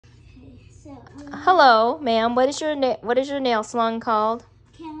So, hello, ma'am. What is your nail salon called?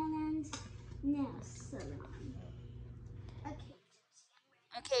 Caroline's Nail Salon. Okay.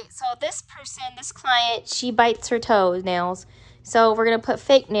 Okay, so this client, she bites her toenails. So we're gonna put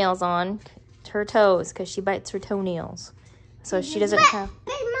fake nails on her toes because she bites her toenails. So she doesn't have.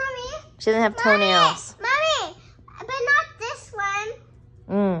 But mommy. She doesn't have toenails. Mommy, but not this one.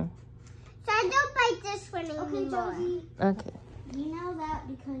 So I don't bite this one anymore. Okay, Josie. Okay. You know that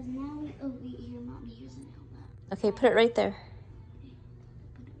because now we your mom using that. Okay, put it right there.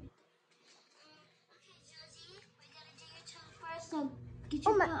 So get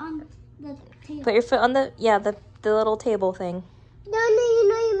your foot on the table. Put your foot on the little table thing. No,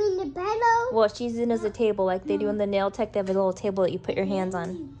 you mean the bellow? Well, she's in as a table like they do in the nail tech. They have a little table that you put your hands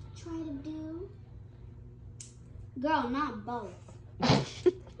on. Try to do. Girl, not both.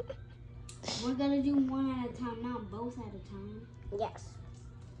 We're gonna do one at a time, not both at a time. Yes.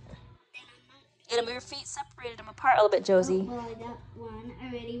 You gotta move your feet, separated them apart a little bit, Josie. Oh, well, I got one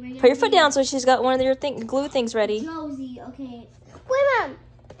already. Put your foot down so she's got one of your glue things ready. Josie, okay. Wait, Mom.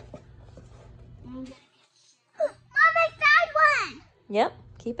 Mom, I found one. Yep,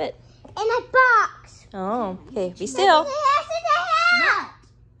 keep it. In a box. Oh, okay. Be still. What?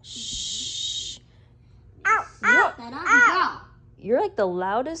 Shh. Ow, ow, ow. You're like the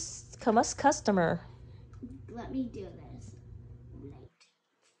loudest customer. Let me do this.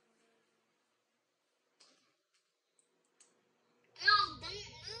 Girl, don't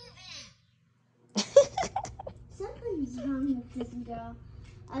move it. Something's wrong with this girl.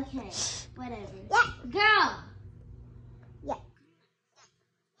 Okay, whatever. Yeah. Girl. Yeah.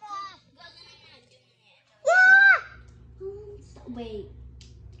 Yeah. Wait,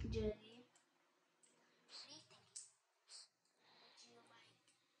 Josie.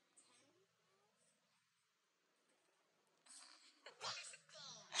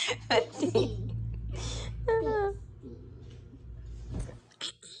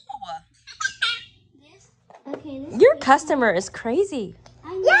 Your customer is crazy.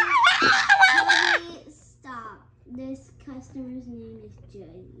 Josie, stop. This customer's name is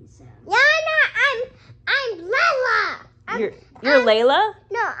Josie. So. Yeah, I'm Layla. You're Layla?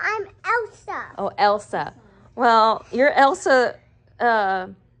 No, I'm Elsa. Oh, Elsa. Well, your Elsa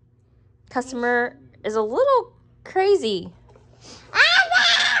customer is a little crazy.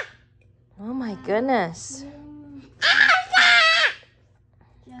 Oh my goodness. Josie,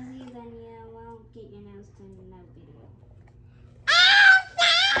 then yeah, well, get your nails done in that video.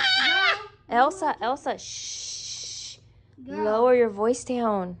 Elsa, shh. Girl. Lower your voice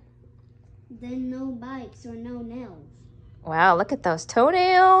down. Then no bikes or no nails. Wow, look at those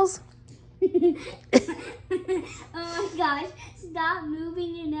toenails. Oh my gosh, stop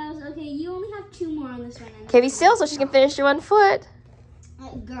moving your nails. Okay, you only have 2 more on this one. Okay, be still so she can finish your one foot.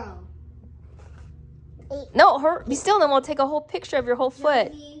 Girl. No, be still, then we'll take a whole picture of your whole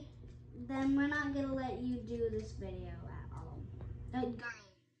foot. Josie, then we're not going to let you do this video at all. Girl. Okay,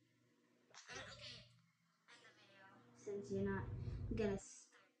 end the video since you're not going to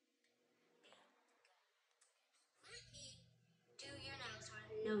start. Do your nails or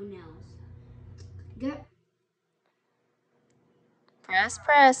no nails. Girl.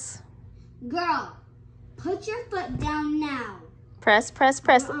 Press. Girl, put your foot down now. Press.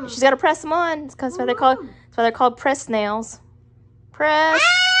 She's got to press them on. That's why they're called press nails. Press.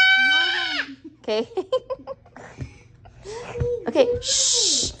 Okay. Okay.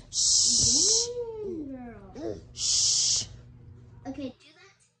 Shh. Girl. Shh. Okay, do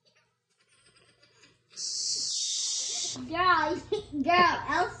that. Girl,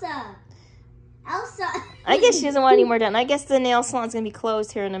 Elsa. I guess she doesn't want any more done. I guess the nail salon's going to be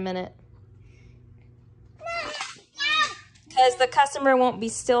closed here in a minute. Because the customer won't be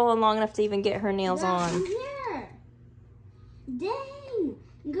still long enough to even get her nails on. Here. Dang.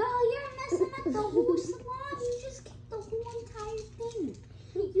 Girl, you're messing up the whole salon. You just kicked the whole entire thing.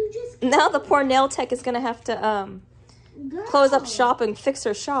 Now the poor nail tech is going to have to close up shop and fix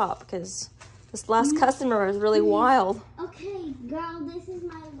her shop because this last customer was really wild. Okay, girl, this is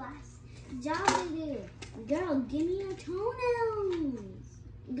my last job to do. Girl, give me your toenails.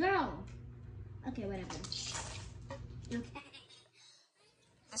 Girl. Okay, whatever. Okay.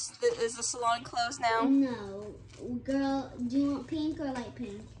 Is the salon closed now? No. Girl, do you want pink or light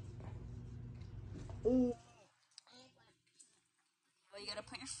pink? Well, you gotta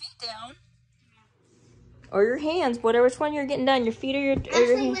put your feet down. Or your hands, which one you're getting done, your feet or your hands.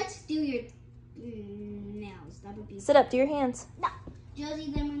 Actually, let's do your nails. That would be Sit up, do your hands. No.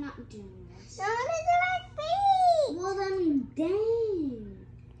 Josie, then we're not doing this. I want to do my feet. Well, then, dang.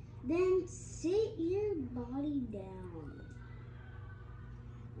 Then sit your body down.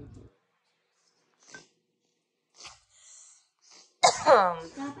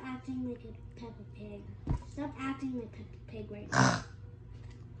 Stop acting like a Peppa Pig. Stop acting like Peppa Pig right now.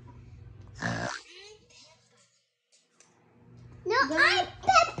 No, I'm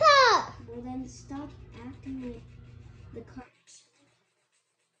Peppa. Well, then stop acting like the car.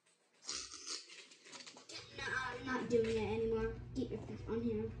 No, I'm not doing it anymore. Get your feet on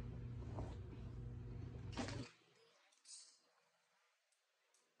here.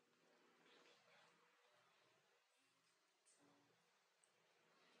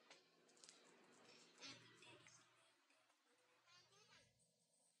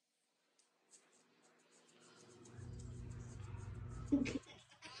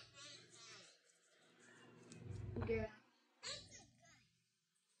 Girl.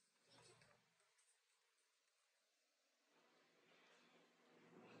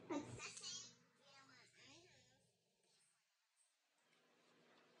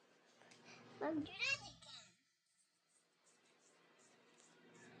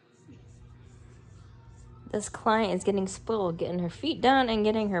 This client is getting spoiled, getting her feet done and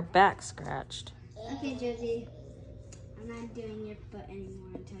getting her back scratched. Okay, Josie. I'm not doing your foot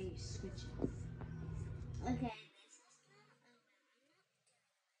anymore until you switch it. Okay.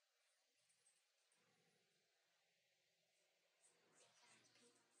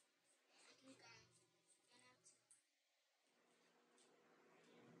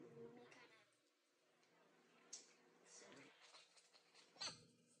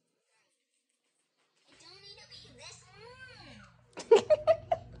 No,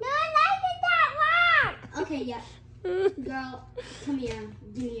 I like it that long. Okay, yeah. Girl, come here.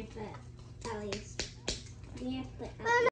 Give me your foot, at least. Give me your foot.